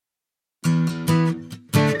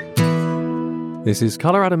This is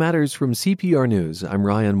Colorado Matters from CPR News. I'm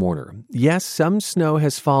Ryan Warner. Yes, some snow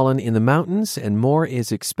has fallen in the mountains and more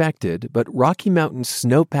is expected, but Rocky Mountain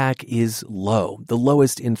snowpack is low, the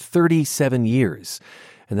lowest in 37 years.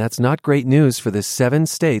 And that's not great news for the 7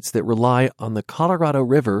 states that rely on the Colorado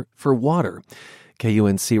River for water.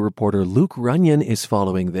 KUNC reporter Luke Runyon is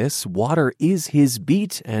following this. Water is his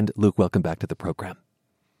beat. And Luke, welcome back to the program.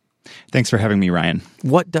 Thanks for having me, Ryan.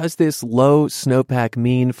 What does this low snowpack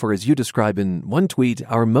mean for, as you describe in one tweet,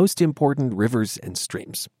 our most important rivers and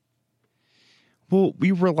streams? Well,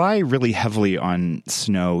 we rely really heavily on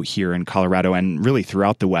snow here in Colorado and really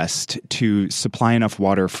throughout the West to supply enough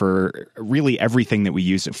water for really everything that we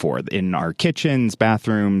use it for in our kitchens,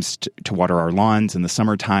 bathrooms, to water our lawns in the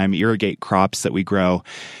summertime, irrigate crops that we grow.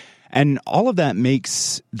 And all of that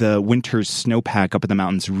makes the winter's snowpack up in the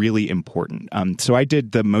mountains really important. So I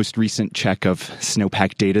did the most recent check of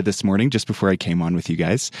snowpack data this morning, just before I came on with you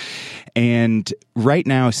guys. And right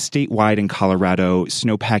now, statewide in Colorado,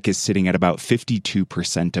 snowpack is sitting at about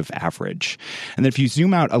 52% of average. And then if you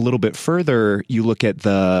zoom out a little bit further, you look at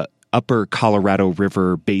the upper Colorado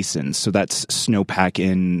River basin. So that's snowpack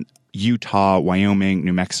in Utah, Wyoming,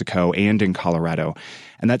 New Mexico, and in Colorado.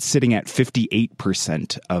 And that's sitting at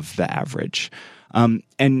 58% of the average.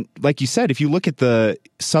 And like you said, if you look at the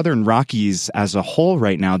Southern Rockies as a whole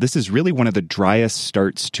right now, this is really one of the driest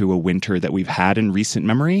starts to a winter that we've had in recent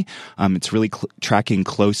memory. It's really tracking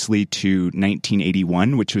closely to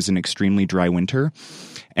 1981, which was an extremely dry winter.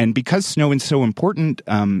 And because snow is so important,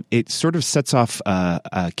 it sort of sets off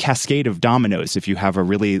a cascade of dominoes. If you have a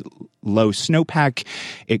really low snowpack,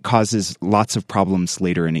 it causes lots of problems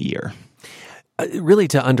later in a year. Really,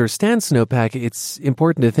 to understand snowpack, it's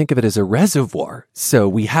important to think of it as a reservoir. So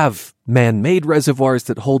we have man-made reservoirs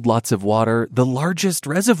that hold lots of water. The largest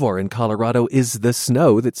reservoir in Colorado is the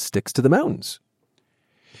snow that sticks to the mountains.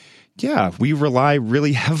 Yeah, we rely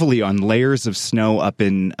really heavily on layers of snow up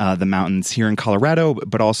in the mountains here in Colorado,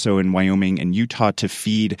 but also in Wyoming and Utah to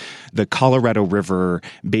feed the Colorado River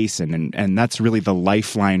basin. And that's really the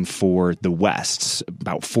lifeline for the West.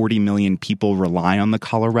 About 40 million people rely on the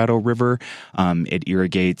Colorado River. It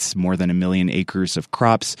irrigates more than 1 million acres of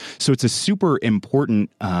crops. So it's a super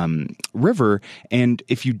important river. And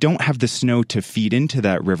if you don't have the snow to feed into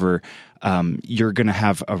that river, you're going to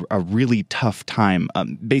have a really tough time.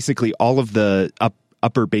 Basically, all of the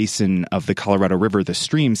upper basin of the Colorado River, the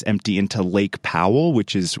streams empty into Lake Powell,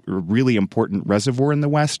 which is a really important reservoir in the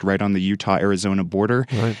West, right on the Utah-Arizona border.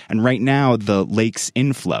 Right. And right now, the lake's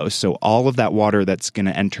inflow, so all of that water that's going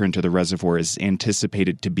to enter into the reservoir is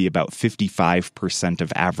anticipated to be about 55%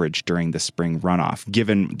 of average during the spring runoff,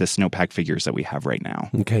 given the snowpack figures that we have right now.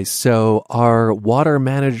 Okay, so are water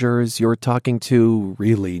managers you're talking to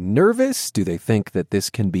really nervous? Do they think that this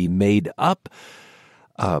can be made up?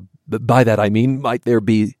 By that, I mean, might there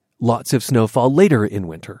be lots of snowfall later in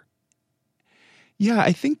winter? Yeah,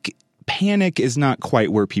 I think panic is not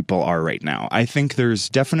quite where people are right now. I think there's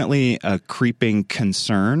definitely a creeping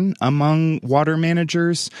concern among water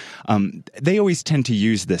managers. They always tend to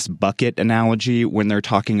use this bucket analogy when they're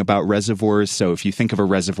talking about reservoirs. So if you think of a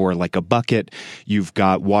reservoir like a bucket, you've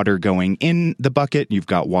got water going in the bucket, you've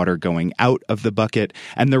got water going out of the bucket,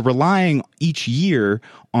 and they're relying each year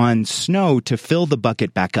on snow to fill the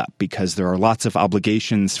bucket back up because there are lots of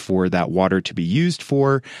obligations for that water to be used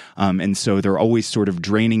for. And so they're always sort of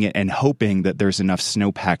draining it and hoping that there's enough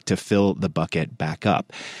snowpack to fill the bucket back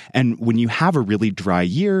up. And when you have a really dry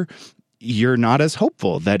year, you're not as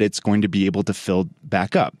hopeful that it's going to be able to fill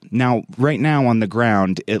back up. Now, right now on the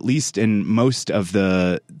ground, at least in most of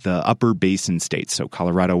the upper basin states, so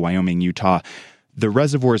Colorado, Wyoming, Utah, the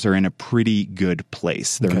reservoirs are in a pretty good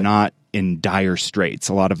place. They're not in dire straits.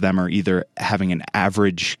 A lot of them are either having an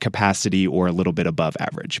average capacity or a little bit above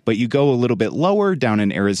average. But you go a little bit lower down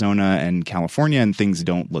in Arizona and California, and things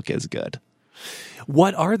don't look as good.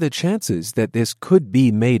 What are the chances that this could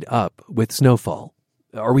be made up with snowfall?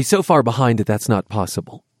 Are we so far behind that that's not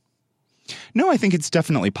possible? No, I think it's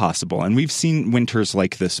definitely possible. And we've seen winters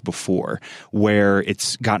like this before, where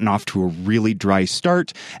it's gotten off to a really dry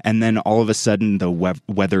start, and then all of a sudden the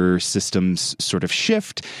weather systems sort of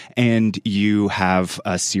shift, and you have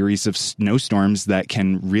a series of snowstorms that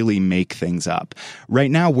can really make things up.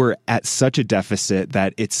 Right now, we're at such a deficit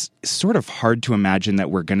that it's sort of hard to imagine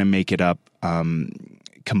that we're going to make it up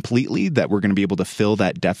completely, that we're going to be able to fill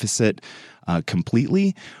that deficit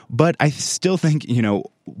completely. But I still think,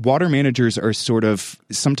 water managers are sort of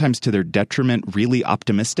sometimes to their detriment really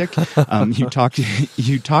optimistic. You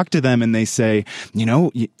talk to them and they say,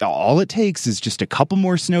 all it takes is just a couple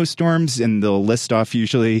more snowstorms, and they'll list off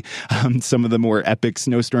usually some of the more epic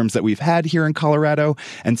snowstorms that we've had here in Colorado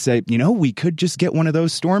and say, we could just get one of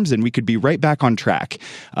those storms and we could be right back on track.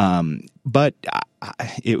 But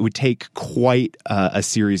it would take quite a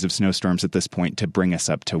series of snowstorms at this point to bring us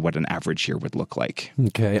up to what an average year would look like.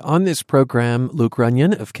 Okay. On this program, Luke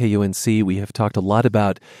Runyon of KUNC, we have talked a lot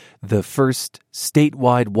about the first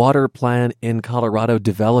statewide water plan in Colorado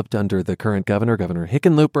developed under the current governor, Governor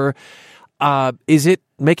Hickenlooper. Is it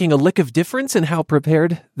making a lick of difference in how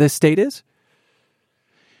prepared the state is?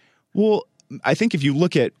 Well, I think if you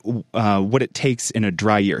look at what it takes in a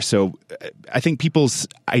dry year, so I think people's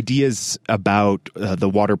ideas about the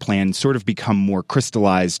water plan sort of become more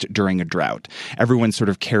crystallized during a drought. Everyone sort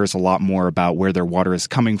of cares a lot more about where their water is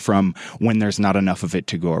coming from when there's not enough of it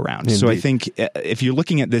to go around. Indeed. So I think if you're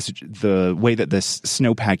looking at this, the way that this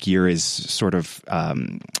snowpack year is sort of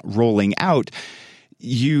rolling out,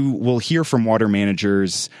 you will hear from water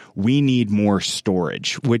managers, we need more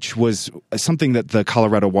storage, which was something that the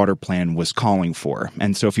Colorado Water Plan was calling for.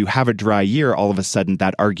 And so if you have a dry year, all of a sudden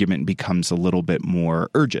that argument becomes a little bit more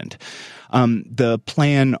urgent. The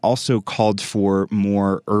plan also called for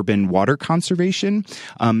more urban water conservation,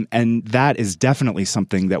 and that is definitely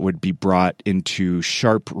something that would be brought into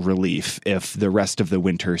sharp relief if the rest of the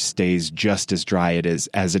winter stays just as dry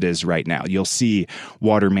as it is right now. You'll see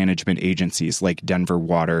water management agencies like Denver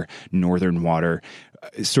Water, Northern Water,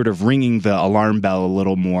 sort of ringing the alarm bell a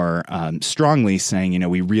little more strongly, saying,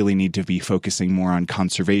 we really need to be focusing more on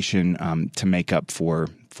conservation to make up for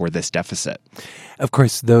this deficit. Of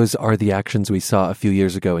course, those are the actions we saw a few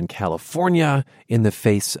years ago in California in the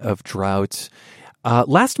face of drought.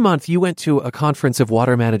 Last month, you went to a conference of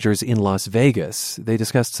water managers in Las Vegas. They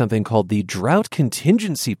discussed something called the Drought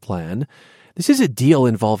Contingency Plan. This is a deal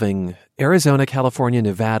involving Arizona, California,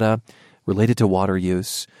 Nevada, related to water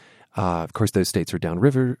use. Of course, those states are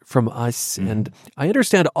downriver from us. Mm-hmm. And I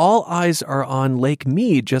understand all eyes are on Lake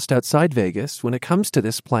Mead just outside Vegas when it comes to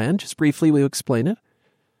this plan. Just briefly, will you explain it?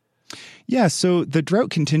 Yeah, so the Drought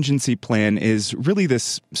Contingency Plan is really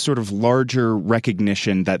this sort of larger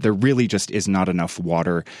recognition that there really just is not enough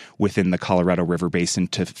water within the Colorado River Basin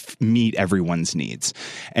to meet everyone's needs.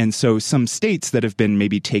 And so some states that have been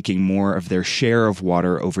maybe taking more of their share of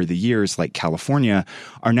water over the years, like California,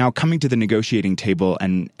 are now coming to the negotiating table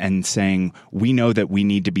and saying, we know that we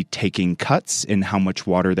need to be taking cuts in how much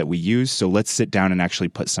water that we use, so let's sit down and actually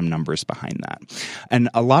put some numbers behind that. And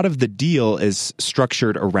a lot of the deal is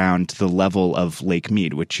structured around the level of Lake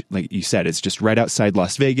Mead, which, like you said, is just right outside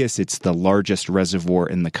Las Vegas. It's the largest reservoir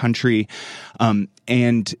in the country.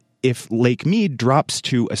 And if Lake Mead drops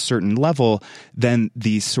to a certain level, then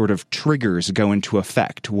these sort of triggers go into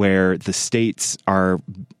effect where the states are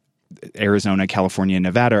Arizona, California, and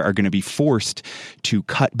Nevada are going to be forced to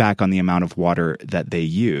cut back on the amount of water that they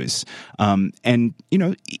use. And,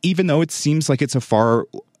 even though it seems like it's a far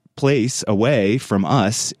place away from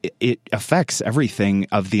us, it affects everything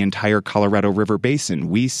of the entire Colorado River Basin.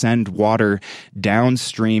 We send water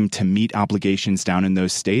downstream to meet obligations down in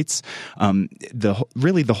those states.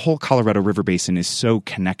 The whole Colorado River Basin is so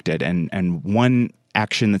connected, and one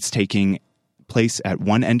action that's taking place at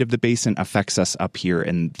one end of the basin affects us up here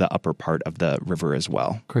in the upper part of the river as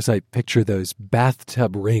well. Of course, I picture those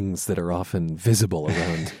bathtub rings that are often visible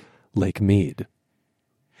around Lake Mead.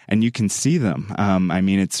 And you can see them.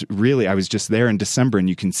 It's really, I was just there in December, and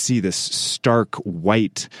you can see this stark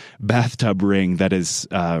white bathtub ring that is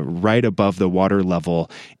right above the water level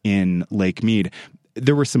in Lake Mead.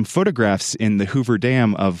 There were some photographs in the Hoover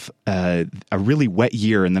Dam of a really wet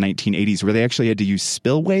year in the 1980s where they actually had to use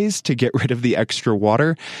spillways to get rid of the extra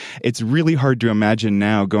water. It's really hard to imagine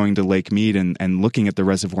now going to Lake Mead and looking at the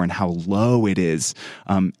reservoir and how low it is.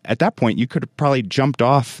 At that point, you could have probably jumped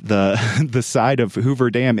off the side of Hoover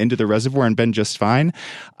Dam into the reservoir and been just fine.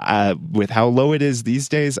 With how low it is these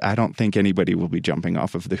days, I don't think anybody will be jumping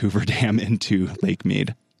off of the Hoover Dam into Lake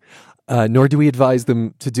Mead. Nor do we advise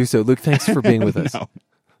them to do so. Luke, thanks for being with us. No.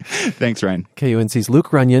 Thanks, Ryan. KUNC's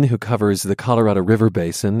Luke Runyon, who covers the Colorado River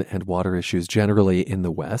Basin and water issues generally in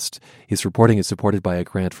the West. His reporting is supported by a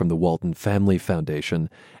grant from the Walton Family Foundation.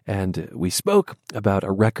 And we spoke about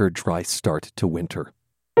a record dry start to winter.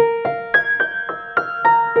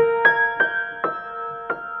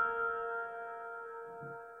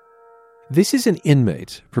 This is an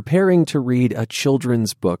inmate preparing to read a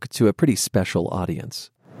children's book to a pretty special audience.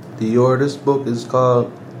 Dior, this book is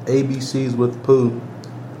called ABCs with Pooh.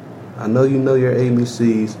 I know you know your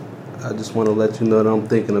ABCs. I just want to let you know that I'm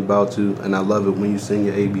thinking about you, and I love it when you sing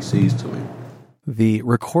your ABCs to me. The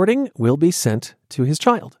recording will be sent to his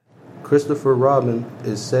child. Christopher Robin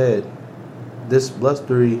is sad. This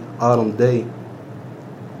blustery autumn day,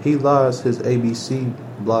 he lost his ABC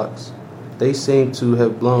blocks. They seem to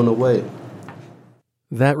have blown away.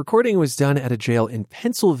 That recording was done at a jail in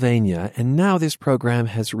Pennsylvania, and now this program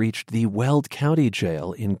has reached the Weld County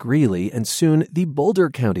Jail in Greeley and soon the Boulder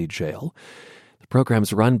County Jail. The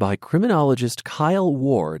program's run by criminologist Kyle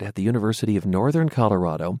Ward at the University of Northern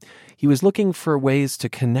Colorado. He was looking for ways to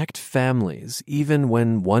connect families, even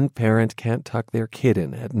when one parent can't tuck their kid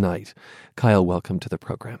in at night. Kyle, welcome to the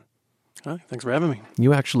program. Hi, thanks for having me.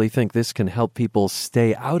 You actually think this can help people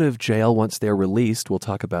stay out of jail once they're released. We'll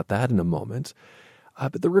talk about that in a moment.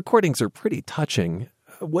 But the recordings are pretty touching.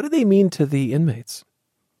 What do they mean to the inmates?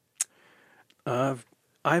 I've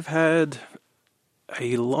had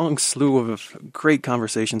a long slew of great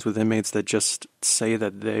conversations with inmates that just say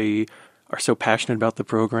that they are so passionate about the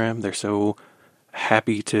program. They're so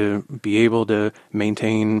happy to be able to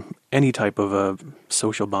maintain any type of a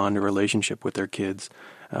social bond or relationship with their kids.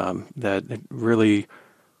 That it really,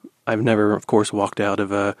 I've never, of course, walked out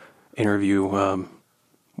of a interview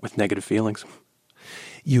with negative feelings.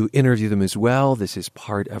 You interview them as well. This is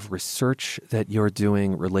part of research that you're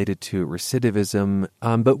doing related to recidivism.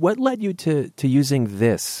 But what led you to using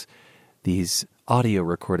these audio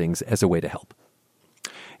recordings as a way to help?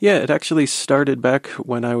 Yeah, it actually started back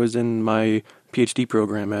when I was in my PhD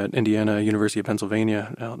program at Indiana University of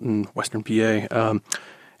Pennsylvania out in Western PA.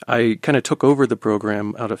 I kind of took over the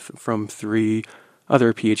program from three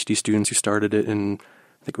other PhD students who started it in,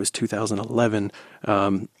 I think it was 2011.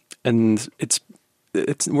 And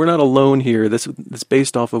we're not alone here. It's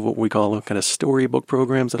based off of what we call kind of storybook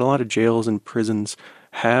programs that a lot of jails and prisons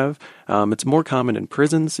have. It's more common in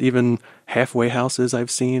prisons, even halfway houses I've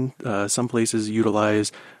seen. Some places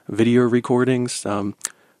utilize video recordings. From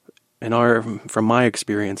my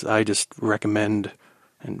experience, I just recommend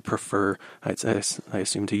and prefer, I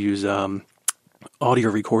assume, to use audio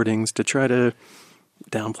recordings to try to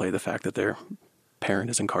downplay the fact that their parent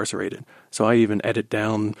is incarcerated. So I even edit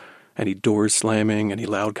down any doors slamming, any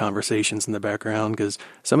loud conversations in the background, because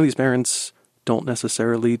some of these parents don't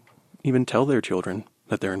necessarily even tell their children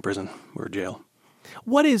that they're in prison or jail.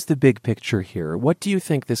 What is the big picture here? What do you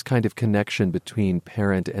think this kind of connection between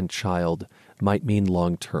parent and child might mean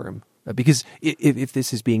long term? Because if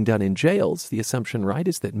this is being done in jails, the assumption, right,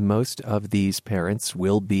 is that most of these parents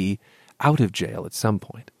will be out of jail at some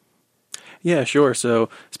point. Yeah, sure. So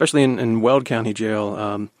especially in Weld County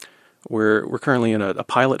Jail, we're currently in a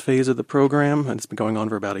pilot phase of the program, and it's been going on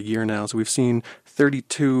for about a year now. So we've seen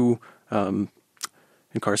 32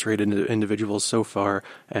 incarcerated individuals so far,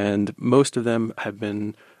 and most of them have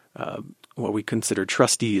been what we consider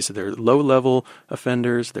trustees. So they're low-level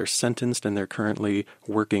offenders, they're sentenced, and they're currently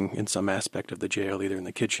working in some aspect of the jail, either in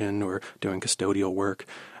the kitchen or doing custodial work.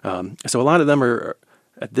 So a lot of them are,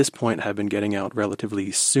 at this point, have been getting out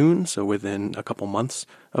relatively soon, so within a couple months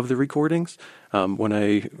of the recordings. When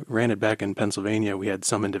I ran it back in Pennsylvania, we had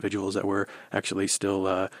some individuals that were actually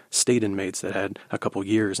still state inmates that had a couple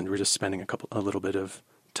years and were just spending a little bit of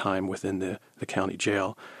time within the county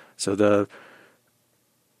jail. So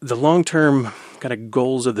the long-term kind of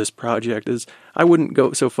goals of this project is, I wouldn't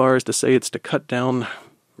go so far as to say it's to cut down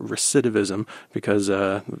recidivism, because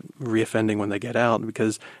reoffending when they get out,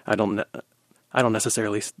 because I don't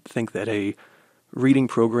necessarily think that a reading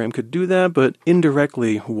program could do that, but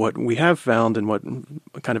indirectly what we have found, and what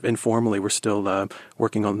kind of informally we're still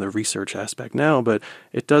working on the research aspect now, but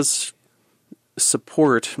it does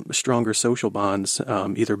support stronger social bonds,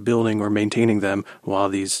 either building or maintaining them while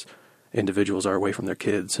these individuals are away from their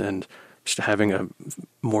kids, and just having a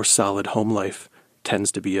more solid home life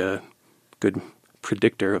tends to be a good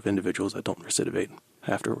predictor of individuals that don't recidivate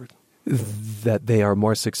afterward. That they are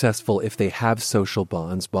more successful if they have social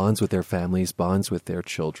bonds with their families, bonds with their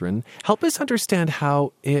children. Help us understand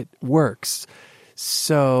how it works.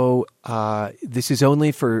 So this is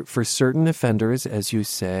only for certain offenders, as you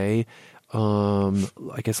say,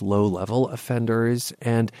 I guess low-level offenders.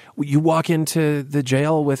 And you walk into the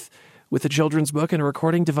jail with a children's book and a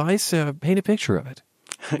recording device. Paint a picture of it.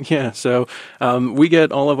 Yeah, so we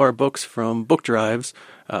get all of our books from book drives.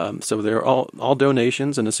 So they're all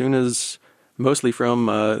donations, and as soon as, mostly from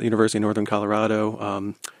the University of Northern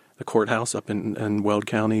Colorado, the courthouse up in Weld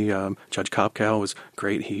County, Judge Kopkow was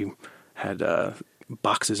great. He had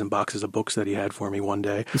boxes and boxes of books that he had for me one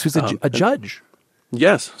day. This was a judge.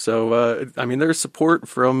 Yes. So, there's support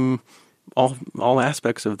from all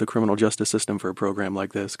aspects of the criminal justice system for a program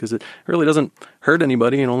like this, because it really doesn't hurt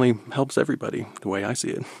anybody and only helps everybody, the way I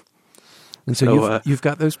see it. And so you've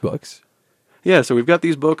got those books. Yeah, so we've got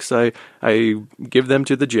these books. I give them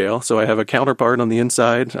to the jail. So I have a counterpart on the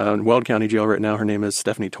inside in Weld County Jail right now. Her name is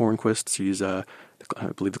Stephanie Tornquist. She's, I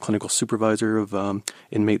believe, the clinical supervisor of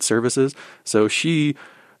inmate services. So she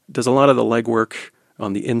does a lot of the legwork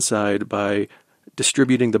on the inside by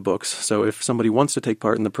distributing the books. So if somebody wants to take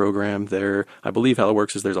part in the program, I believe how it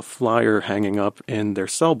works is there's a flyer hanging up in their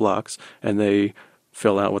cell blocks, and they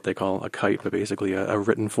fill out what they call a kite, but basically a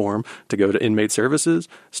written form to go to inmate services.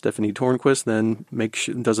 Stephanie Tornquist then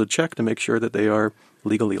does a check to make sure that they are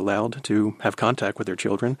legally allowed to have contact with their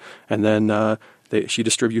children, and then she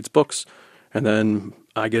distributes books. And then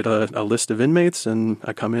I get a list of inmates, and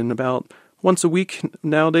I come in about once a week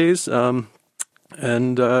nowadays. I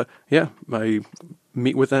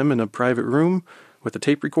meet with them in a private room with a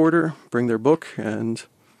tape recorder, bring their book, and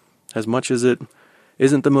as much as it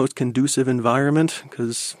isn't the most conducive environment,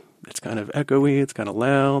 because it's kind of echoey, it's kind of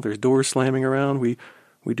loud, there's doors slamming around, we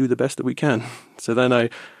do the best that we can. So then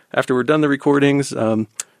after we're done the recordings, I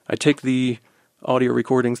take the audio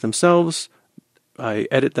recordings themselves, I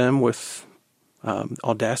edit them with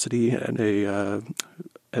Audacity and a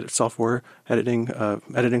editing software,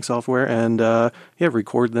 and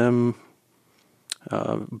record them,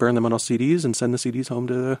 burn them on all CDs, and send the CDs home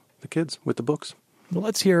to the kids with the books. Well,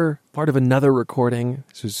 let's hear part of another recording.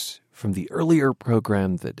 This is from the earlier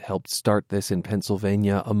program that helped start this in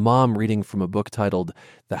Pennsylvania, a mom reading from a book titled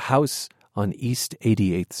The House on East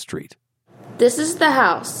 88th Street. This is the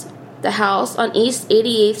house on East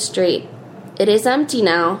 88th Street. It is empty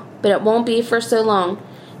now, but it won't be for so long.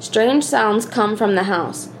 Strange sounds come from the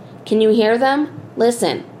house. Can you hear them?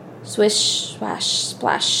 Listen. Swish, swash,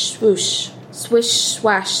 splash, swoosh. Swish,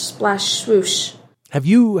 swash, splash, swoosh. Have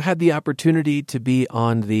you had the opportunity to be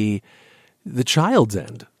on the child's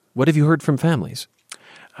end? What have you heard from families?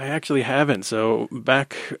 I actually haven't. So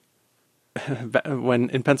back when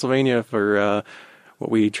in Pennsylvania, for what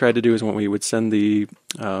we tried to do is when we would send the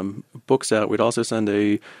books out, we'd also send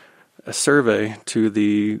a survey to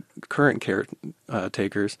the current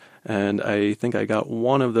caretakers, and I think I got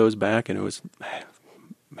one of those back, and it was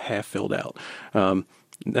half filled out.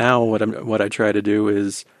 Now what I try to do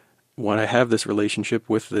is, when I have this relationship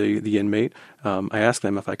with the inmate, I ask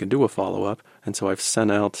them if I can do a follow-up, and so I've sent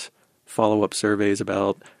out follow-up surveys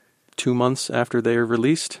about 2 months after they are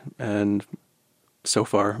released, and so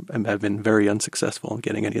far I've been very unsuccessful in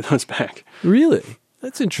getting any of those back. Really?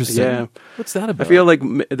 That's interesting. Yeah. What's that about? I feel like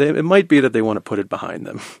it might be that they want to put it behind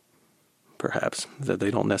them, perhaps, that they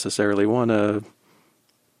don't necessarily want to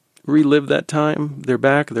relive that time. They're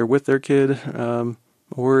back, they're with their kid,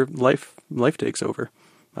 or life takes over.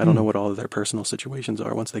 I don't know what all of their personal situations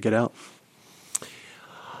are once they get out.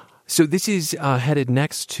 So this is headed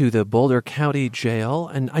next to the Boulder County Jail,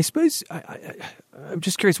 and I suppose I'm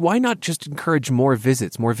just curious, why not just encourage more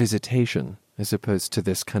visits, more visitation, as opposed to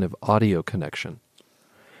this kind of audio connection?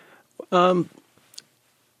 I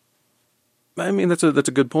mean, that's a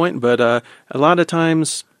good point, but a lot of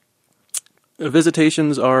times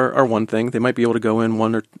visitations are one thing. They might be able to go in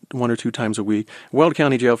one or two times a week. Weld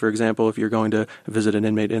County Jail, for example, if you're going to visit an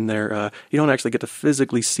inmate in there, you don't actually get to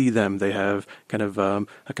physically see them. They have kind of a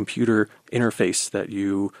computer interface that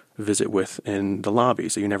you visit with in the lobby,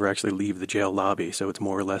 so you never actually leave the jail lobby. So it's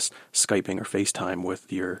more or less Skyping or FaceTime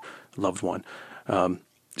with your loved one.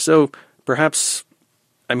 So perhaps,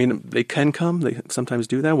 I mean, they can come. They sometimes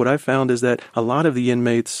do that. What I've found is that a lot of the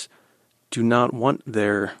inmates do not want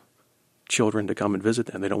their children to come and visit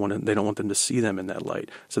them. They don't want them to see them in that light.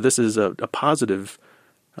 So this is a positive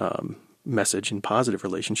message and positive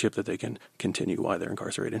relationship that they can continue while they're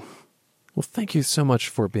incarcerated. Well, thank you so much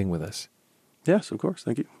for being with us. Yes, of course.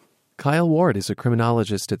 Thank you. Kyle Ward is a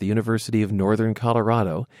criminologist at the University of Northern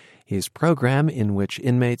Colorado. His program, in which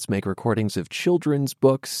inmates make recordings of children's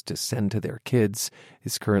books to send to their kids,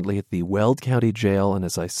 is currently at the Weld County Jail, and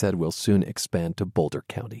as I said, will soon expand to Boulder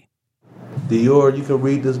County. Dior, you can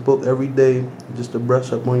read this book every day just to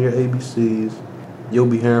brush up on your ABCs. You'll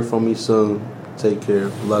be hearing from me soon. Take care.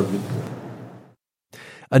 Love you.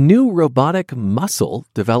 A new robotic muscle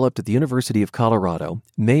developed at the University of Colorado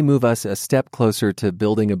may move us a step closer to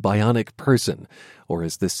building a bionic person, or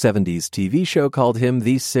as the 70s TV show called him,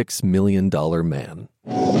 the $6 Million Man.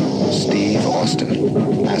 Steve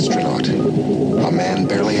Austin, astronaut, a man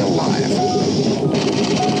barely alive.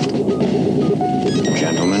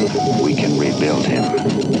 Gentlemen, we can rebuild him.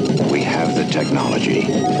 We have the technology.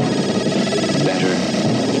 Better,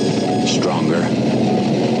 stronger,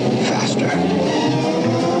 faster.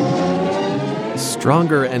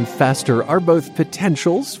 Stronger and faster are both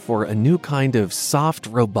potentials for a new kind of soft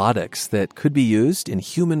robotics that could be used in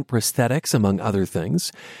human prosthetics, among other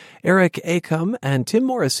things. Eric Acomb and Tim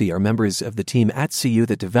Morrissey are members of the team at CU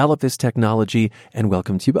that developed this technology, and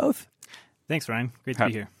welcome to you both. Thanks, Ryan. Great to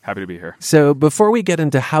be here. Happy to be here. So before we get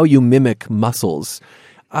into how you mimic muscles,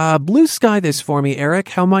 blue sky this for me, Eric.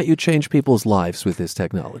 How might you change people's lives with this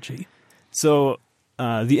technology? So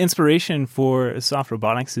the inspiration for soft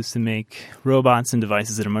robotics is to make robots and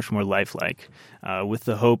devices that are much more lifelike, with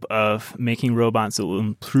the hope of making robots that will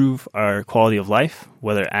improve our quality of life,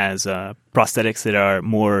 whether as prosthetics that are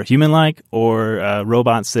more human-like or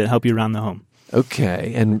robots that help you around the home.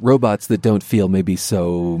 Okay, and robots that don't feel maybe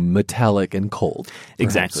so metallic and cold. Perhaps.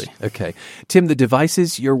 Exactly. Okay. Tim, the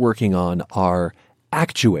devices you're working on are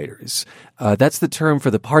actuators. That's the term for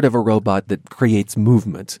the part of a robot that creates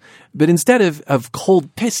movement. But instead of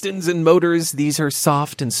cold pistons and motors, these are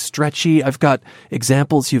soft and stretchy. I've got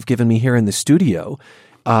examples you've given me here in the studio.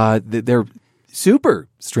 They're super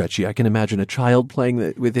stretchy. I can imagine a child playing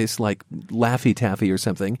with this like Laffy Taffy or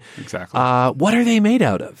something. Exactly. What are they made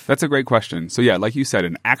out of? That's a great question. So yeah, like you said,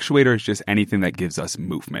 an actuator is just anything that gives us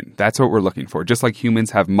movement. That's what we're looking for. Just like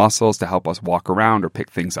humans have muscles to help us walk around or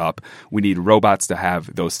pick things up, we need robots to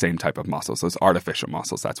have those same type of muscles, those artificial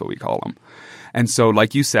muscles. That's what we call them. And so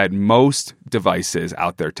like you said, most devices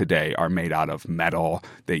out there today are made out of metal.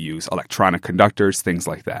 They use electronic conductors, things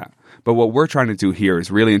like that. But what we're trying to do here is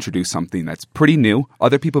really introduce something that's pretty new.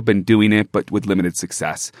 Other people have been doing it, but with limited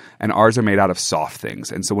success. And ours are made out of soft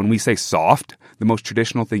things. And so when we say soft, the most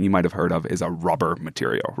traditional thing you might have heard of is a rubber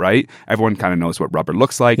material, right? Everyone kind of knows what rubber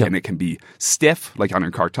looks like, and it can be stiff, like on a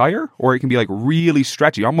car tire, or it can be like really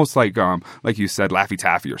stretchy, almost like you said, Laffy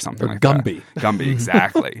Taffy or something like Gumby. that. Gumby,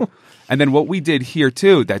 exactly. And then what we did here,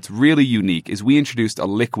 too, that's really unique is we introduced a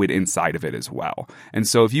liquid inside of it as well. And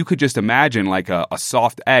so if you could just imagine like a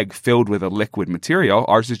soft egg filled with a liquid material,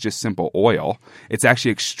 ours is just simple oil. It's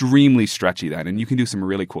actually extremely stretchy then, and you can do some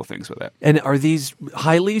really cool things with it. And are these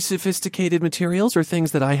highly sophisticated materials or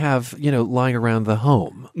things that I have, lying around the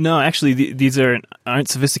home? No, actually, these aren't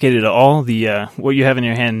sophisticated at all. What you have in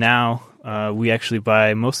your hand now, we actually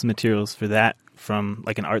buy most of the materials for that from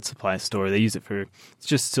like an art supply store. They use it it's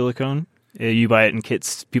just silicone. You buy it in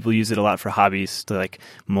kits. People use it a lot for hobbies to like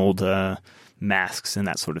mold masks and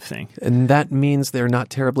that sort of thing. And that means they're not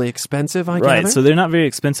terribly expensive, I gather? Right, so they're not very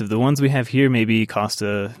expensive. The ones we have here maybe cost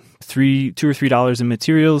 $2 or $3 in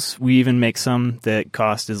materials. We even make some that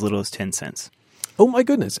cost as little as 10 cents. Oh my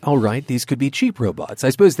goodness. All right. These could be cheap robots.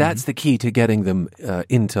 I suppose that's the key to getting them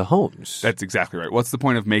into homes. That's exactly right. What's the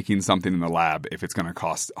point of making something in the lab if it's going to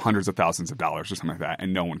cost hundreds of thousands of dollars or something like that,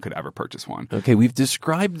 and no one could ever purchase one? Okay, we've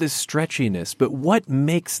described the stretchiness, but what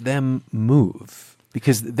makes them move?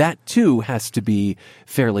 Because that, too, has to be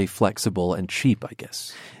fairly flexible and cheap, I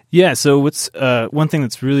guess. Yeah, so what's one thing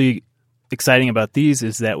that's really exciting about these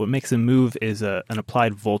is that what makes them move is an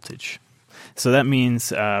applied voltage. So that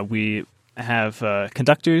means we have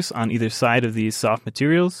conductors on either side of these soft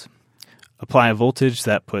materials, apply a voltage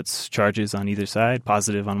that puts charges on either side,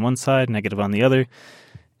 positive on one side, negative on the other.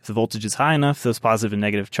 If the voltage is high enough, those positive and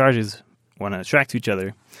negative charges want to attract to each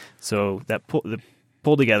other. So that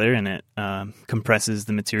pull together, and it compresses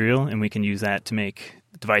the material, and we can use that to make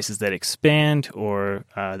devices that expand or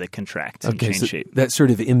that contract and change shape. That's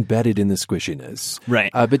sort of embedded in the squishiness.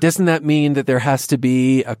 Right. But doesn't that mean that there has to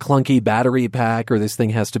be a clunky battery pack or this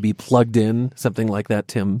thing has to be plugged in, something like that,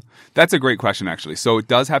 Tim? That's a great question, actually. So it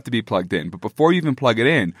does have to be plugged in. But before you even plug it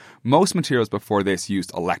in, most materials before this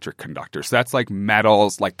used electric conductors. So that's like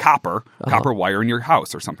metals, like copper wire in your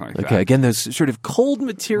house or something like that. Okay, again, those sort of cold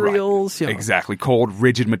materials. Right. Yeah. Exactly. Cold,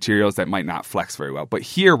 rigid materials that might not flex very well. But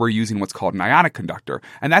here we're using what's called an ionic conductor.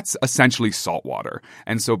 And that's essentially salt water.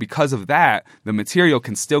 And so because of that, the material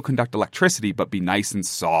can still conduct electricity, but be nice and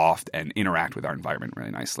soft and interact with our environment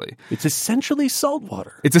really nicely. It's essentially salt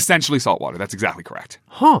water. It's essentially salt water. That's exactly correct.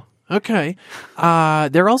 Huh. Okay.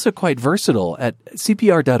 They're also quite versatile. At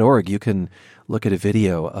CPR.org, you can look at a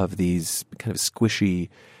video of these kind of squishy,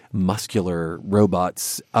 muscular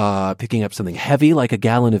robots picking up something heavy like a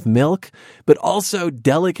gallon of milk, but also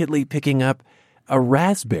delicately picking up a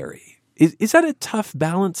raspberry. Is that a tough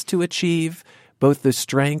balance to achieve, both the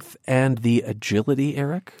strength and the agility,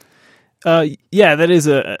 Eric? Yeah, that is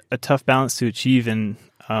a tough balance to achieve, and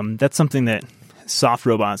that's something that soft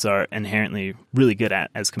robots are inherently really good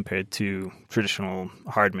at as compared to traditional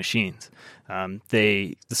hard machines.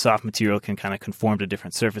 The soft material can kind of conform to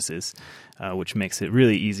different surfaces, which makes it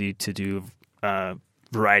really easy to do a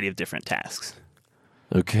variety of different tasks.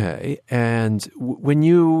 Okay, and when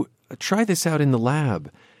you try this out in the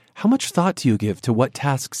lab, how much thought do you give to what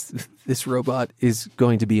tasks this robot is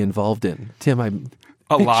going to be involved in? Tim,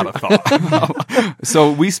 A lot of thought.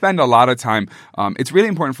 So we spend a lot of time. It's really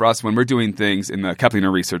important for us when we're doing things in the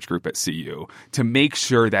Keplinger Research Group at CU to make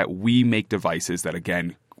sure that we make devices that,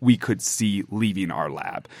 again, we could see leaving our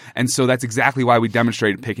lab. And so that's exactly why we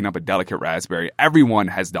demonstrated picking up a delicate raspberry. Everyone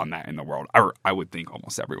has done that in the world, or I would think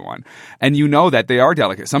almost everyone. And you know that they are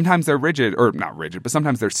delicate. Sometimes they're rigid, or not rigid, but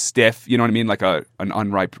sometimes they're stiff, you know what I mean, like an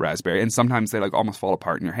unripe raspberry. And sometimes they like almost fall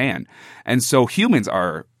apart in your hand. And so humans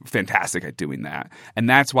are fantastic at doing that. And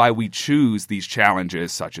that's why we choose these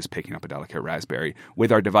challenges, such as picking up a delicate raspberry,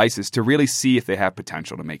 with our devices to really see if they have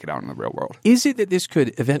potential to make it out in the real world. Is it that this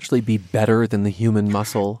could eventually be better than the human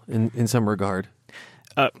muscle in some regard?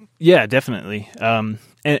 Yeah, definitely.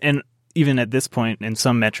 And even at this point, in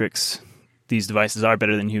some metrics, these devices are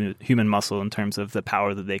better than human muscle in terms of the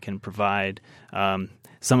power that they can provide.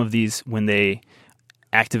 Some of these, when they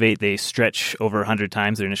activate, they stretch over 100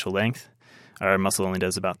 times their initial length. Our muscle only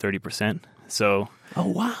does about 30%. So oh,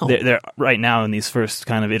 wow. They're right now in these first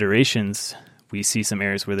kind of iterations, we see some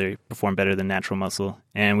areas where they perform better than natural muscle.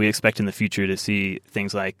 And we expect in the future to see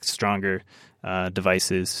things like stronger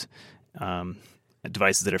devices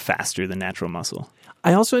that are faster than natural muscle.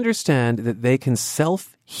 I also understand that they can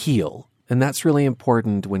self-heal. And that's really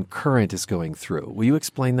important when current is going through. Will you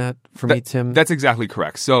explain that for me, Tim? That's exactly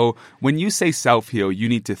correct. So when you say self-heal, you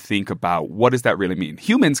need to think about what does that really mean?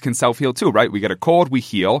 Humans can self-heal too, right? We get a cold, we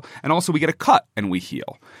heal, and also we get a cut and we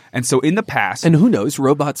heal. And so in the past... And who knows,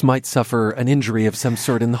 robots might suffer an injury of some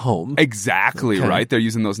sort in the home. Exactly, right? They're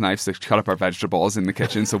using those knives to cut up our vegetables in the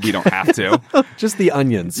kitchen so we don't have to. Just the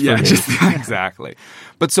onions. Yeah, exactly.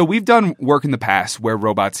 But so we've done work in the past where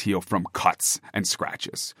robots heal from cuts and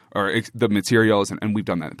scratches, or the materials, and we've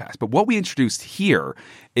done that in the past. But what we introduced here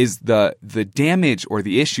is the damage or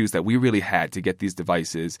the issues that we really had to get these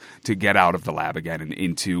devices to get out of the lab again and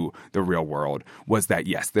into the real world was that,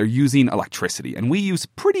 yes, they're using electricity. And we use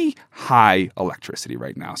pretty high electricity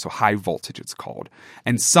right now, so high voltage it's called.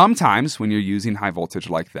 And sometimes when you're using high voltage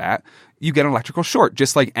like that, you get an electrical short,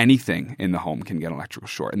 just like anything in the home can get an electrical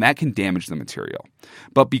short, and that can damage the material.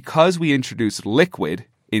 But because we introduced liquid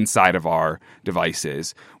inside of our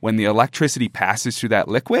devices, when the electricity passes through that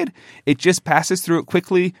liquid, it just passes through it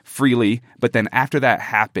quickly, freely, but then after that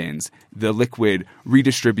happens, the liquid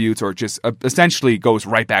redistributes or just essentially goes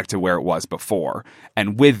right back to where it was before.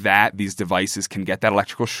 And with that, these devices can get that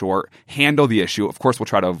electrical short, handle the issue. Of course, we'll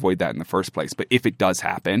try to avoid that in the first place, but if it does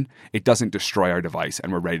happen, it doesn't destroy our device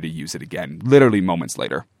and we're ready to use it again, literally moments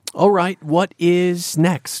later. All right, what is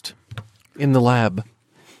next in the lab?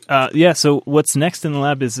 So what's next in the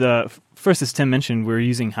lab is, first, as Tim mentioned, we're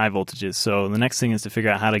using high voltages. So the next thing is to figure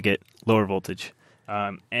out how to get lower voltage.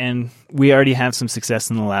 And we already have some success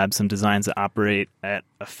in the lab, some designs that operate at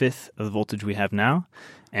a fifth of the voltage we have now.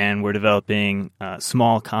 And we're developing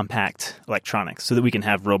small, compact electronics so that we can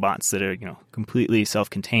have robots that are, completely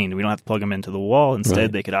self-contained. We don't have to plug them into the wall.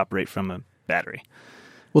 Instead, They could operate from a battery.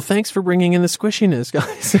 Well, thanks for bringing in the squishiness,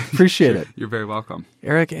 guys. Appreciate it. You're very welcome.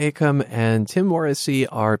 Eric Acom and Tim Morrissey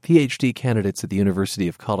are PhD candidates at the University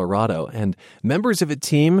of Colorado and members of a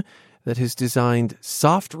team that has designed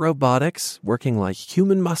soft robotics working like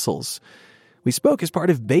human muscles. We spoke as part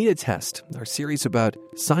of Beta Test, our series about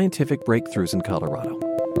scientific breakthroughs in Colorado.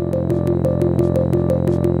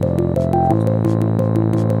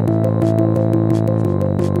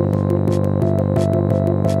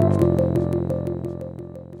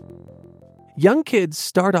 Young kids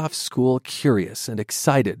start off school curious and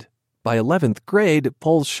excited. By 11th grade,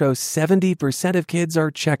 polls show 70% of kids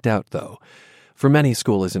are checked out, though. For many,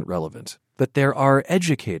 school isn't relevant. But there are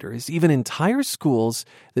educators, even entire schools,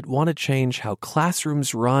 that want to change how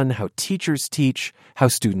classrooms run, how teachers teach, how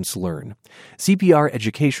students learn. CPR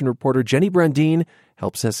education reporter Jenny Brandine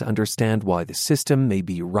helps us understand why the system may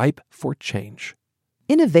be ripe for change.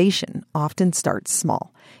 Innovation often starts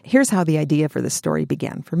small. Here's how the idea for this story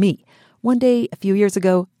began for me. One day, a few years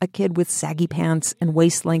ago, a kid with saggy pants and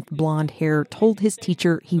waist-length blonde hair told his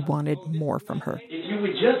teacher he wanted more from her. If you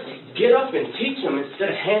would just get up and teach them instead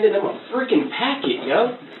of handing them a freaking packet,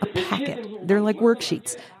 yo. A packet. They're like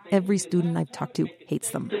worksheets. Every student I've talked to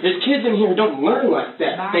hates them. There's kids in here who don't learn like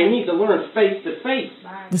that. They need to learn face to face.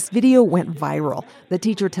 This video went viral. The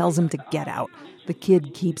teacher tells him to get out. The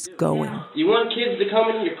kid keeps going. You want kids to come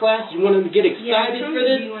into your class? You want them to get excited for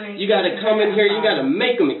this? You got to come in here. You got to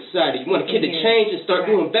make them excited. You want a kid to change and start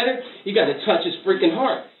doing better? You got to touch his freaking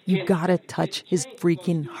heart. You gotta touch his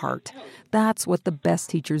freaking heart. That's what the best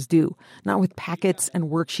teachers do, not with packets and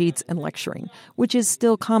worksheets and lecturing, which is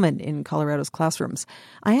still common in Colorado's classrooms.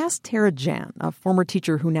 I asked Tara Jan, a former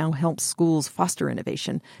teacher who now helps schools foster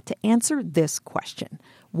innovation, to answer this question.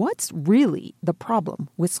 What's really the problem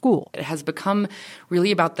with school? It has become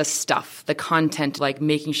really about the stuff, the content, like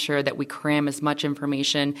making sure that we cram as much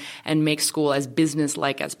information and make school as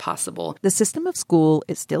business-like as possible. The system of school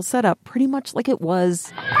is still set up pretty much like it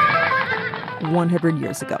was 100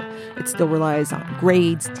 years ago. It still relies on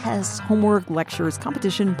grades, tests, homework, lectures,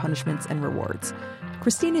 competition, punishments, and rewards.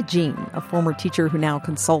 Christina Jean, a former teacher who now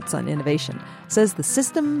consults on innovation, says the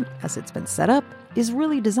system, as it's been set up, is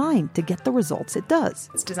really designed to get the results it does.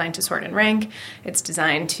 It's designed to sort and rank. It's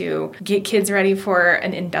designed to get kids ready for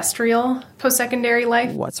an industrial post-secondary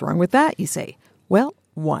life. What's wrong with that, you say? Well,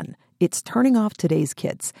 one, it's turning off today's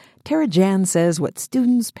kids. Tara Jan says what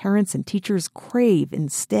students, parents, and teachers crave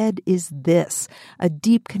instead is this: a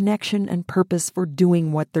deep connection and purpose for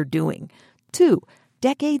doing what they're doing. Two,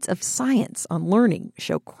 decades of science on learning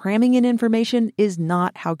show cramming in information is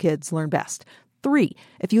not how kids learn best. Three,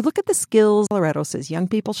 if you look at the skills Colorado says young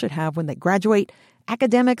people should have when they graduate,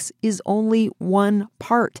 academics is only one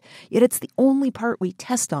part. Yet it's the only part we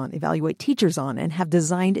test on, evaluate teachers on, and have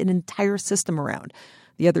designed an entire system around.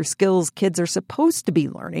 The other skills kids are supposed to be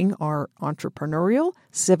learning are entrepreneurial,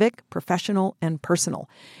 civic, professional, and personal.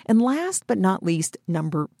 And last but not least,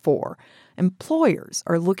 number 4, employers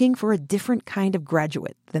are looking for a different kind of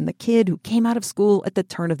graduate than the kid who came out of school at the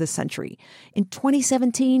turn of the century. In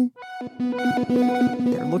 2017,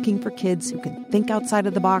 they're looking for kids who can think outside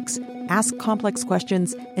of the box, ask complex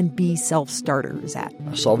questions, and be self-starters at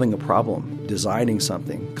solving a problem, designing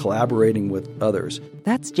something, collaborating with others.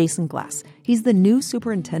 That's Jason Glass. He's the new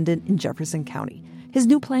superintendent in Jefferson County. His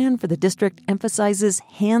new plan for the district emphasizes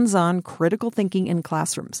hands-on critical thinking in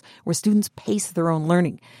classrooms where students pace their own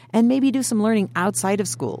learning and maybe do some learning outside of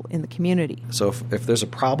school in the community. So if there's a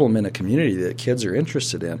problem in a community that kids are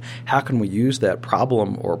interested in, how can we use that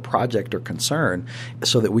problem or project or concern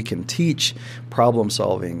so that we can teach problem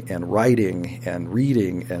solving and writing and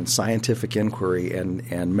reading and scientific inquiry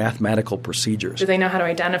and mathematical procedures? Do they know how to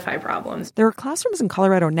identify problems? There are classrooms in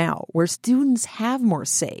Colorado now where students have more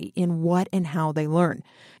say in what and how they learn.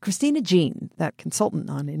 Christina Jean, that consultant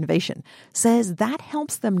on innovation, says that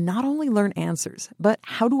helps them not only learn answers, but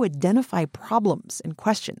how to identify problems and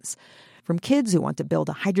questions. From kids who want to build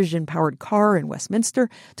a hydrogen-powered car in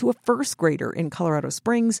Westminster to a first grader in Colorado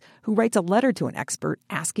Springs who writes a letter to an expert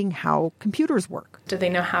asking how computers work. Do they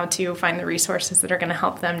know how to find the resources that are going to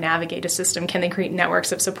help them navigate a system? Can they create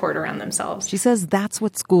networks of support around themselves? She says that's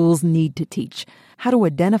what schools need to teach. How to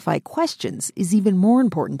identify questions is even more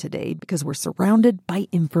important today because we're surrounded by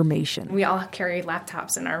information. We all carry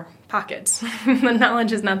laptops in our pockets. The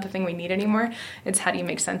knowledge is not the thing we need anymore. It's how do you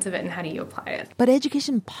make sense of it and how do you apply it? But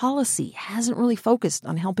education policy hasn't really focused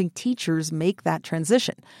on helping teachers make that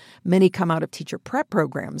transition. Many come out of teacher prep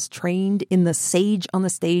programs trained in the Sage on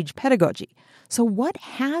the Stage pedagogy. So what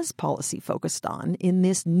has policy focused on in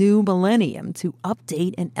this new millennium to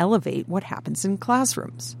update and elevate what happens in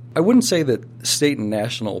classrooms? I wouldn't say that state and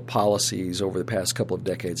national policies over the past couple of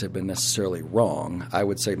decades have been necessarily wrong. I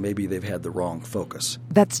would say maybe they've had the wrong focus.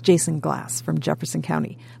 That's Jason Glass from Jefferson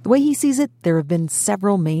County. The way he sees it, there have been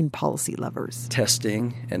several main policy levers.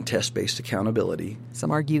 Testing and test-based accountability.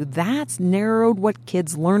 Some argue that's narrowed what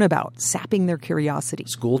kids learn about, sapping their curiosity.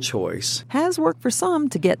 School choice. Has worked for some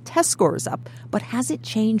to get test scores up, but has it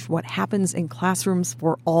changed what happens in classrooms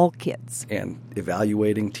for all kids? And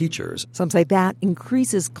evaluating teachers. Some say that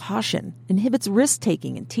increases caution, inhibits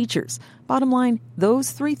risk-taking in teachers. Bottom line,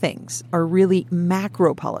 those 3 things are really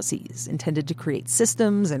macro policies intended to create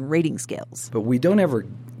systems and rating scales. But we don't ever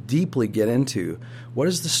deeply get into what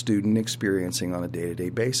is the student experiencing on a day-to-day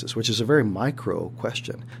basis, which is a very micro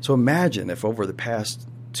question. So imagine if over the past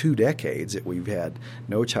 2 decades that we've had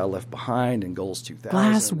No Child Left Behind and Goals 2000.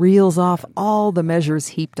 Glass reels off all the measures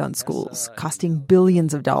heaped on schools, costing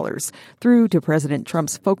billions of dollars, through to President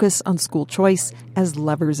Trump's focus on school choice as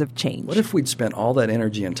levers of change. What if we'd spent all that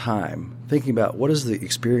energy and time thinking about what is the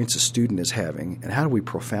experience a student is having and how do we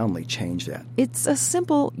profoundly change that? It's a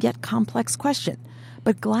simple yet complex question.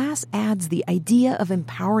 But Glass adds the idea of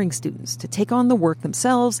empowering students to take on the work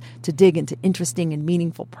themselves, to dig into interesting and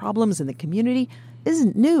meaningful problems in the community,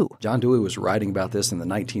 isn't new. John Dewey was writing about this in the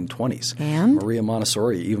 1920s. And? Maria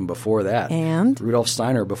Montessori even before that. And? Rudolf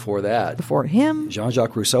Steiner before that. Before him?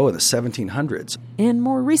 Jean-Jacques Rousseau in the 1700s. And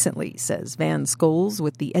more recently, says Van Scholes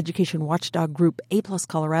with the education watchdog group A+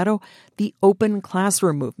 Colorado, the open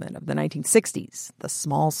classroom movement of the 1960s, the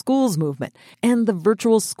small schools movement, and the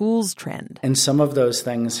virtual schools trend. And some of those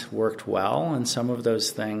things worked well, and some of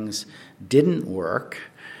those things didn't work,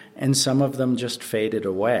 and some of them just faded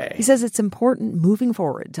away. He says it's important moving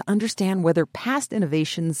forward to understand whether past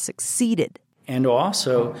innovations succeeded. And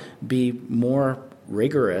also be more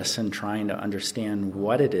rigorous in trying to understand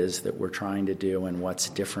what it is that we're trying to do and what's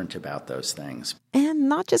different about those things. And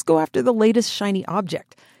not just go after the latest shiny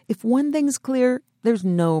object. If one thing's clear, there's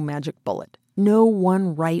no magic bullet. No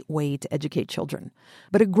one right way to educate children.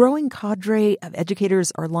 But a growing cadre of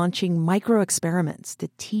educators are launching micro-experiments to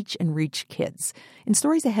teach and reach kids. In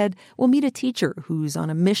Stories Ahead, we'll meet a teacher who's on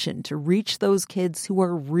a mission to reach those kids who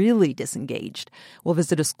are really disengaged. We'll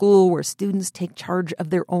visit a school where students take charge of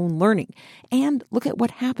their own learning and look at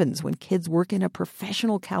what happens when kids work in a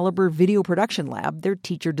professional caliber video production lab their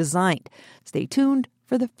teacher designed. Stay tuned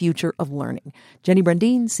for the future of learning. Jenny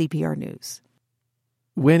Brundin, CPR News.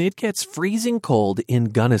 When it gets freezing cold in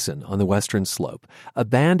Gunnison on the western slope, a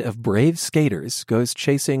band of brave skaters goes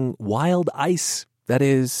chasing wild ice. That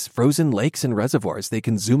is, frozen lakes and reservoirs they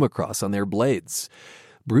can zoom across on their blades.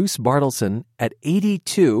 Bruce Bartleson, at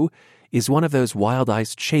 82, is one of those wild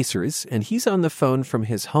ice chasers, and he's on the phone from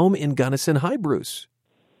his home in Gunnison. Hi, Bruce.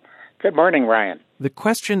 Good morning, Ryan. The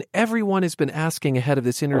question everyone has been asking ahead of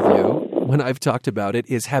this interview, when I've talked about it,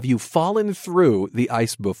 is have you fallen through the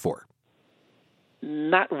ice before?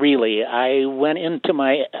 Not really. I went into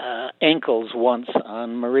my ankles once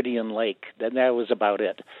on Meridian Lake. That was about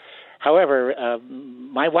it. However,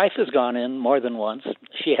 my wife has gone in more than once.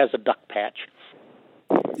 She has a duck patch.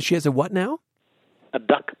 She has a what now? A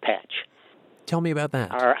duck patch. Tell me about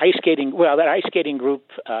that. That ice skating group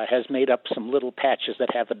has made up some little patches that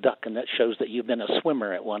have a duck, and that shows that you've been a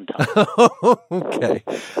swimmer at one time. Okay,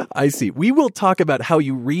 I see. We will talk about how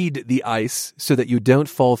you read the ice so that you don't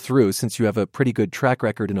fall through, since you have a pretty good track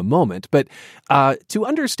record in a moment. But to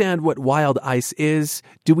understand what wild ice is,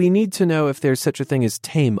 do we need to know if there's such a thing as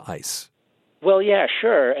tame ice? Well, yeah,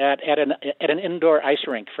 sure. At an indoor ice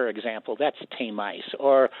rink, for example, that's tame ice,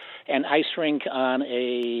 or an ice rink on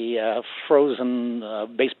a frozen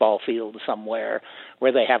baseball field somewhere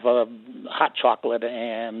where they have a hot chocolate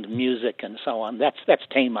and music and so on. That's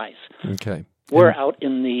tame ice. Okay. We're out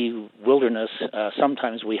in the wilderness.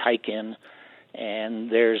 Sometimes we hike in,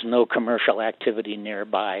 and there's no commercial activity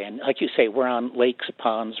nearby. And like you say, we're on lakes,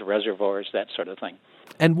 ponds, reservoirs, that sort of thing.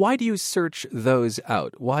 And why do you search those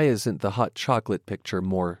out? Why isn't the hot chocolate picture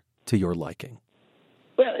more to your liking?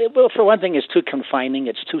 Well, for one thing, it's too confining.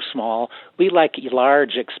 It's too small. We like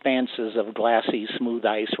large expanses of glassy, smooth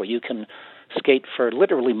ice where you can skate for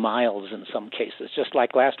literally miles in some cases. Just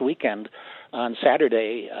like last weekend on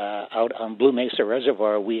Saturday out on Blue Mesa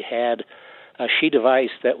Reservoir, we had a sheet of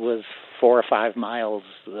ice that was 4 or 5 miles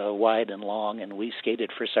wide and long, and we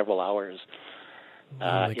skated for several hours.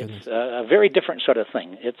 It's a very different sort of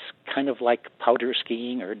thing. It's kind of like powder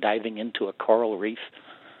skiing or diving into a coral reef.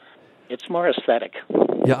 It's more aesthetic.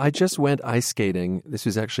 Yeah, I just went ice skating. This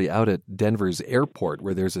was actually out at Denver's airport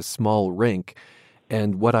where there's a small rink.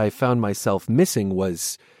 And what I found myself missing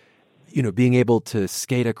was, being able to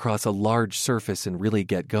skate across a large surface and really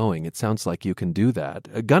get going. It sounds like you can do that.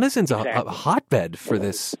 Gunnison's a hotbed for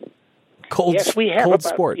this cold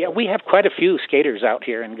sport. Yeah, we have quite a few skaters out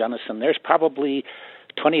here in Gunnison. There's probably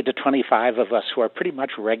 20 to 25 of us who are pretty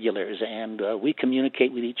much regulars, and we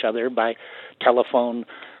communicate with each other by telephone,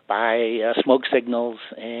 by smoke signals,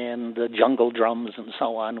 and jungle drums and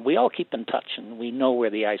so on. We all keep in touch, and we know where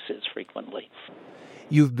the ice is frequently.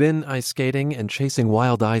 You've been ice skating and chasing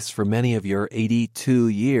wild ice for many of your 82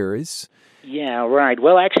 years. Yeah, right.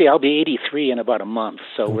 Well, actually, I'll be 83 in about a month,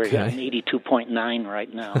 so we're at 82.9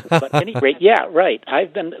 right now. But at any rate, yeah, right.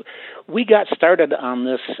 We got started on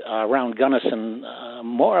this around Gunnison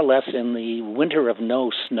more or less in the winter of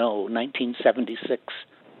no snow, 1976,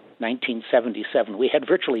 1977. We had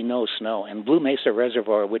virtually no snow, and Blue Mesa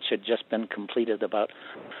Reservoir, which had just been completed about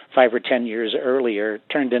 5 or 10 years earlier,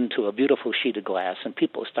 turned into a beautiful sheet of glass, and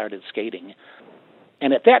people started skating.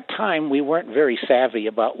 And at that time, we weren't very savvy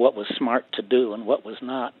about what was smart to do and what was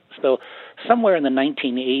not. So somewhere in the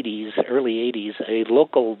 1980s, early 80s, a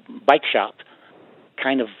local bike shop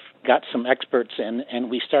kind of got some experts in, and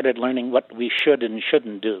we started learning what we should and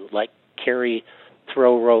shouldn't do, like carry,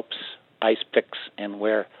 throw ropes, ice picks, and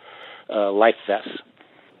wear life vests.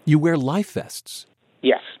 You wear life vests?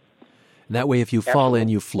 Yes. That way, if you fall in,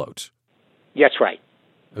 you float. That's right.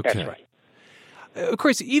 Okay. That's right. Of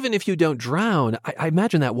course, even if you don't drown, I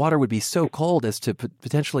imagine that water would be so cold as to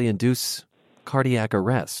potentially induce cardiac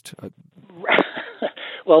arrest.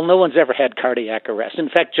 Well, no one's ever had cardiac arrest. In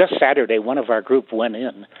fact, just Saturday, one of our group went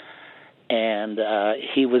in, and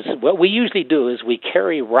what we usually do is we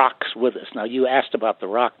carry rocks with us. Now, you asked about the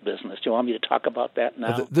rock business. Do you want me to talk about that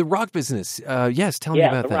now? The rock business, yes, tell me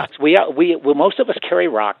about the that. Rocks. We most of us carry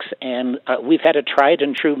rocks, and we've had a tried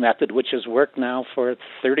and true method, which has worked now for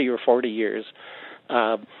 30 or 40 years.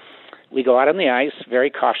 We go out on the ice very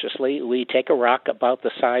cautiously. We take a rock about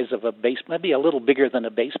the size of maybe a little bigger than a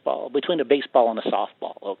baseball, between a baseball and a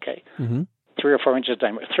softball, okay? Mm-hmm. 3 or 4 inches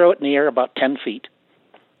diameter. Throw it in the air about 10 feet,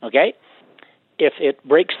 okay? If it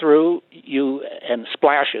breaks through and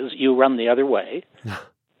splashes, you run the other way.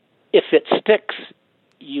 If it sticks,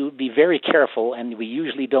 you be very careful, and we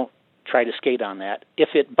usually don't try to skate on that. If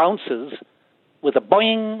it bounces with a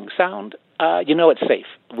boing sound, it's safe.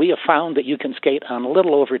 We have found that you can skate on a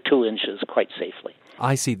little over 2 inches quite safely.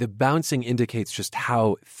 I see. The bouncing indicates just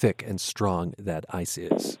how thick and strong that ice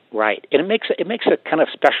is. Right. And it makes a kind of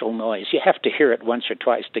special noise. You have to hear it once or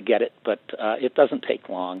twice to get it, but it doesn't take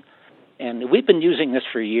long. And we've been using this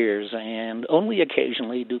for years, and only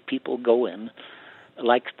occasionally do people go in.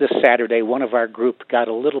 Like this Saturday, one of our group got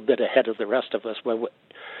a little bit ahead of the rest of us.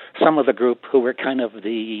 Some of the group, who were kind of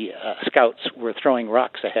the scouts, were throwing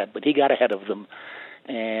rocks ahead, but he got ahead of them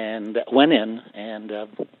and went in, and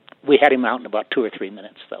we had him out in about 2 or 3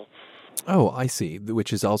 minutes, though. Oh, I see,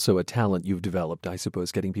 which is also a talent you've developed, I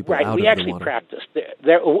suppose, getting people out of the water. Right, we actually practiced.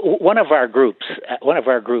 One of our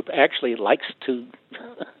group actually likes to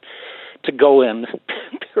go in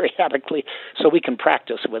periodically so we can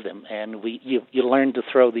practice with him, and you learn to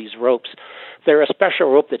throw these ropes. They're a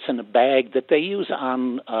special rope that's in a bag that they use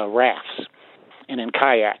on rafts and in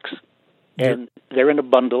kayaks, and they're in a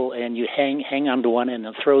bundle, and you hang onto one end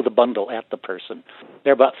and throw the bundle at the person.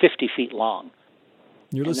 They're about 50 feet long.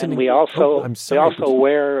 You're and listening. Then we also I'm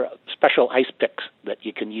wear special ice picks that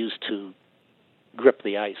you can use to grip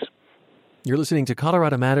the ice. You're listening to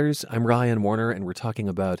Colorado Matters. I'm Ryan Warner, and we're talking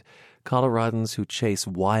about Coloradans who chase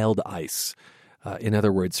wild ice. In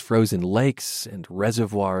other words, frozen lakes and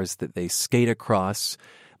reservoirs that they skate across.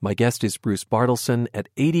 My guest is Bruce Bartleson. At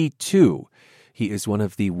 82, he is one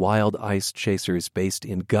of the wild ice chasers based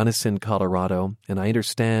in Gunnison, Colorado. And I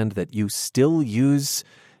understand that you still use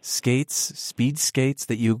speed skates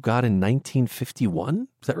that you got in 1951.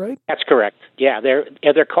 Is that right? That's correct. Yeah,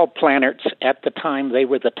 they're called Planerts. At the time, they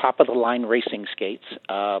were the top-of-the-line racing skates.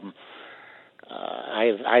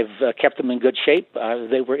 I've kept them in good shape.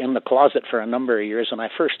 They were in the closet for a number of years. When I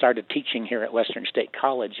first started teaching here at Western State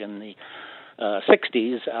College in the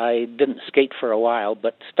 60s, I didn't skate for a while,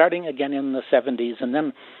 but starting again in the 70s, and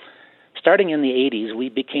then starting in the 80s, we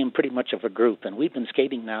became pretty much of a group, and we've been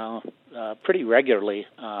skating now pretty regularly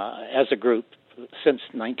as a group since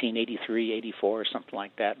 1983, 84, or something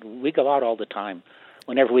like that. We go out all the time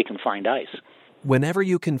whenever we can find ice. Whenever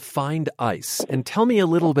you can find ice. And tell me a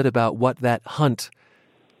little bit about what that hunt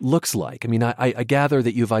looks like. I mean, I gather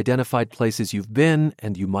that you've identified places you've been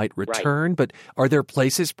and you might return, but are there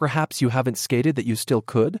places perhaps you haven't skated that you still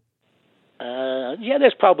could? Yeah,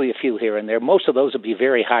 there's probably a few here and there. Most of those would be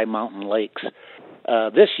very high mountain lakes.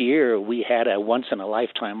 This year, we had a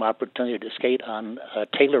once-in-a-lifetime opportunity to skate on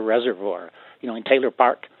Taylor Reservoir, in Taylor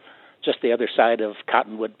Park, just the other side of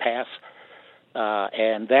Cottonwood Pass.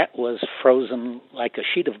 And that was frozen like a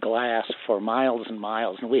sheet of glass for miles and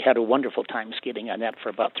miles. And we had a wonderful time skating on that for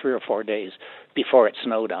about 3 or 4 days before it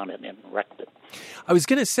snowed on it and wrecked it. I was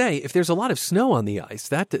going to say, if there's a lot of snow on the ice,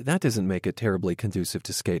 that doesn't make it terribly conducive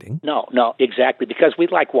to skating. No, exactly, because we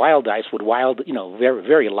like wild ice with very,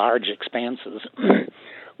 very large expanses.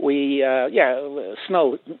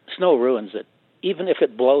 Snow ruins it. Even if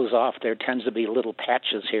it blows off, there tends to be little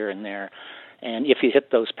patches here and there. And if you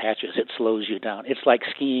hit those patches, it slows you down. It's like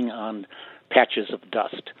skiing on patches of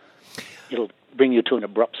dust. It'll bring you to an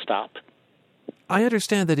abrupt stop. I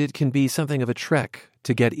understand that it can be something of a trek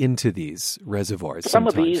to get into these reservoirs. Some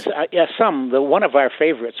sometimes. of these, some. One of our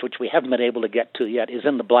favorites, which we haven't been able to get to yet, is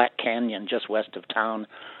in the Black Canyon, just west of town,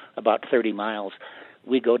 about 30 miles.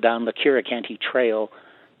 We go down the Curricanti Trail,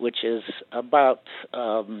 which is about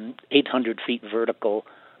 800 feet vertical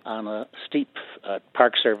on a steep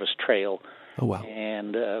Park Service trail. Oh, wow.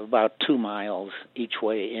 And about 2 miles each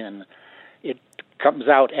way in. It comes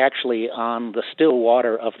out actually on the still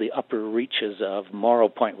water of the upper reaches of Morrow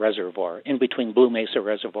Point Reservoir, in between Blue Mesa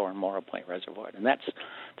Reservoir and Morrow Point Reservoir. And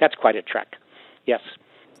that's quite a trek, yes.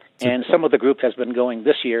 And some of the group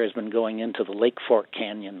this year has been going into the Lake Fork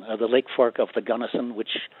Canyon, the Lake Fork of the Gunnison, which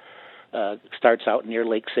starts out near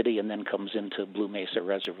Lake City and then comes into Blue Mesa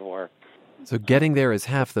Reservoir. So getting there is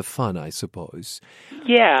half the fun, I suppose.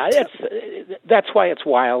 Yeah, that's why it's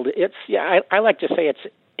wild. I like to say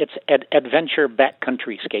it's adventure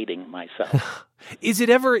backcountry skating myself. Is it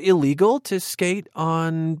ever illegal to skate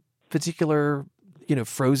on particular,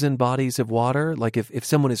 frozen bodies of water? Like if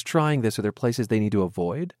someone is trying this, are there places they need to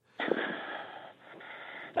avoid?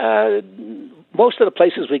 Most of the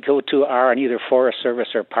places we go to are on either Forest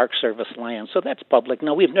Service or Park Service land, so that's public.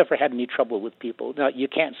 No, we've never had any trouble with people. Now, you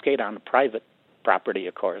can't skate on private property,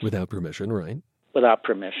 of course. Without permission, right? Without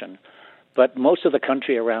permission. But most of the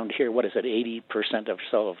country around here, 80% or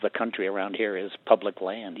so of the country around here is public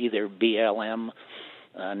land, either BLM,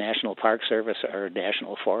 National Park Service, or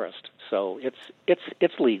National Forest. So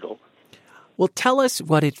it's legal. Well, tell us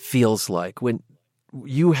what it feels like when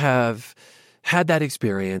you have had that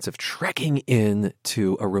experience of trekking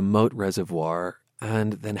into a remote reservoir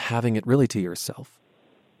and then having it really to yourself.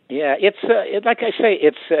 Yeah, it's like I say,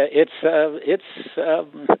 it's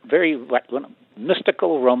very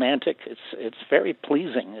mystical, romantic. It's very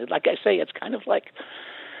pleasing. Like I say, it's kind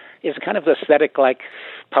of aesthetic, like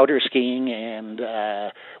powder skiing. And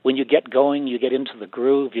when you get going, you get into the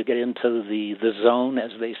groove, you get into the zone,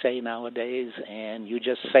 as they say nowadays, and you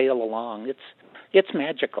just sail along. It's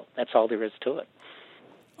magical. That's all there is to it.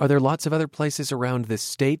 Are there lots of other places around this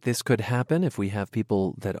state this could happen if we have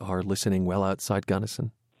people that are listening well outside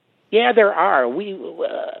Gunnison? Yeah, there are. We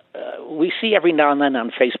see every now and then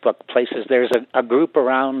on Facebook places. There's a group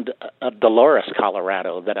around Dolores,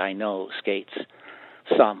 Colorado that I know skates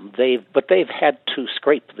some. They've had to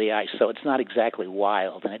scrape the ice, so it's not exactly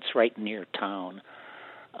wild, and it's right near town.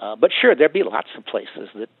 But sure, there'd be lots of places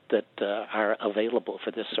that are available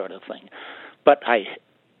for this sort of thing. But I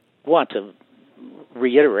want to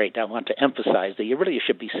reiterate, I want to emphasize that you really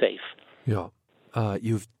should be safe. Yeah.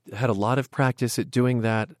 You've had a lot of practice at doing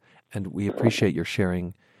that, and we appreciate your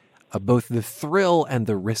sharing both the thrill and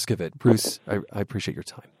the risk of it. Bruce, I appreciate your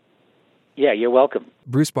time. Yeah, you're welcome.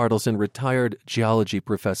 Bruce Bartleson, retired geology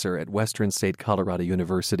professor at Western State Colorado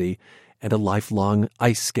University and a lifelong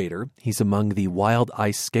ice skater. He's among the wild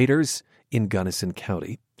ice skaters in Gunnison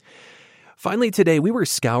County. Finally, today, we were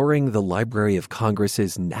scouring the Library of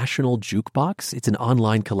Congress's National Jukebox. It's an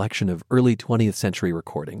online collection of early 20th century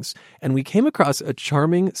recordings. And we came across a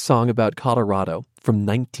charming song about Colorado from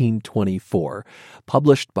 1924,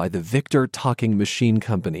 published by the Victor Talking Machine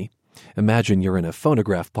Company. Imagine you're in a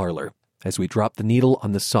phonograph parlor as we drop the needle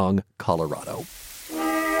on the song Colorado.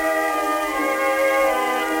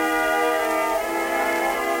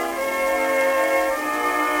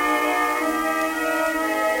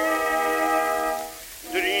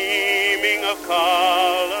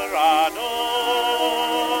 Colorado,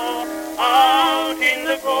 out in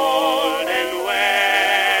the golden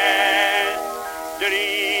west,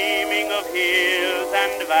 dreaming of hills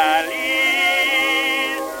and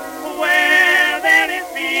valleys, where there is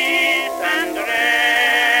peace and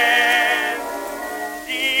rest.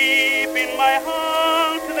 Deep in my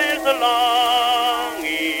heart there's a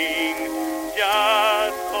longing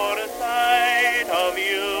just for a sight of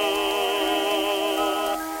you.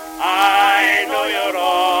 I know you're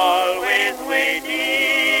always waiting.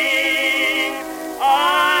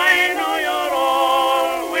 I know you're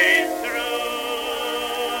always through.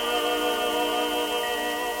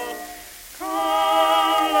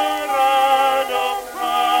 Colorado,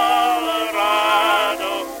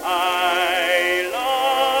 Colorado, I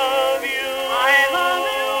love you. I love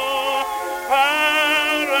you.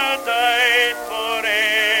 Paradise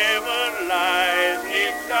forever lies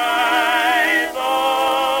neath skies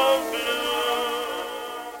of blue.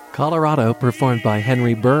 Colorado, performed by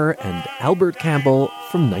Henry Burr and Albert Campbell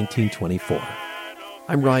from 1924.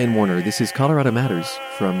 I'm Ryan Warner. This is Colorado Matters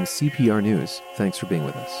from CPR News. Thanks for being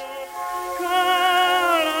with us.